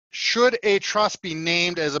Should a trust be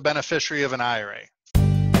named as a beneficiary of an IRA?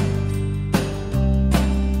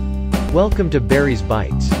 Welcome to Barry's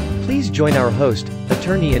Bites. Please join our host,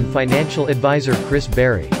 attorney and financial advisor Chris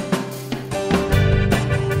Barry.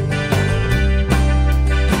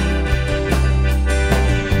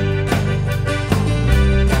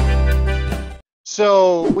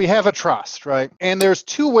 So we have a trust, right? And there's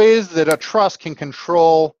two ways that a trust can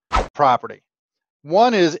control property.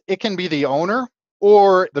 One is it can be the owner,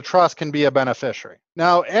 or the trust can be a beneficiary.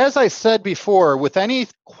 Now, as I said before, with any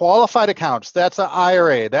qualified accounts, that's an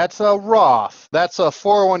IRA, that's a Roth, that's a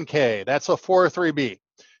 401k, that's a 403b.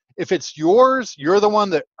 If it's yours, you're the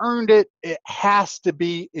one that earned it, it has to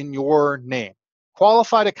be in your name.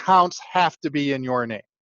 Qualified accounts have to be in your name.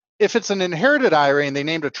 If it's an inherited IRA and they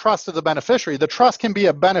named a trust as a beneficiary, the trust can be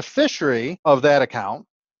a beneficiary of that account.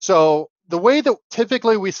 So the way that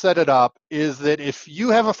typically we set it up is that if you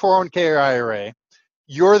have a 401k or IRA,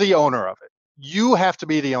 you're the owner of it. You have to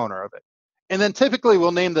be the owner of it. And then typically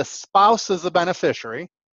we'll name the spouse as the beneficiary,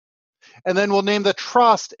 and then we'll name the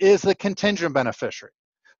trust as the contingent beneficiary.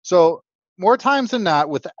 So more times than not,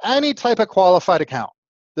 with any type of qualified account,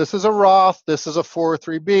 this is a Roth, this is a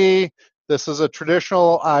 403b, this is a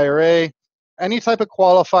traditional IRA, any type of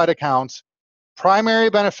qualified accounts, primary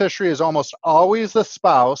beneficiary is almost always the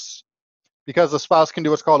spouse, because the spouse can do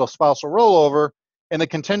what's called a spousal rollover, and the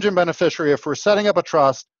contingent beneficiary, if we're setting up a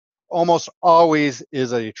trust, almost always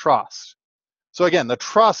is a trust. So again, the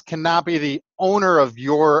trust cannot be the owner of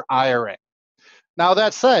your IRA. Now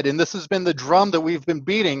that said, and this has been the drum that we've been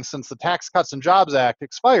beating since the Tax Cuts and Jobs Act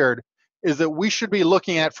expired, is that we should be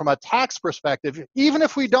looking at, from a tax perspective, even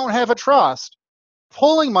if we don't have a trust,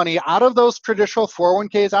 pulling money out of those traditional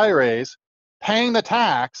 401ks, IRAs, paying the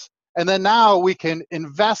tax, and then now we can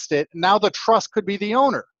invest it. Now the trust could be the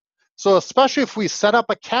owner. So especially if we set up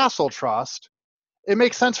a castle trust, it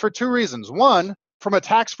makes sense for two reasons. One, from a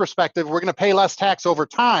tax perspective, we're going to pay less tax over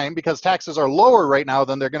time because taxes are lower right now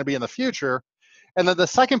than they're going to be in the future. And then the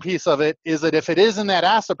second piece of it is that if it is in that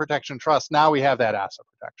asset protection trust, now we have that asset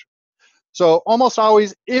protection. So almost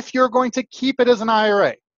always, if you're going to keep it as an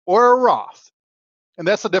IRA or a Roth, and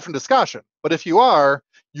that's a different discussion, but if you are,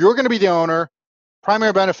 you're going to be the owner,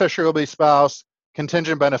 primary beneficiary will be spouse,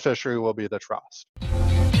 contingent beneficiary will be the trust.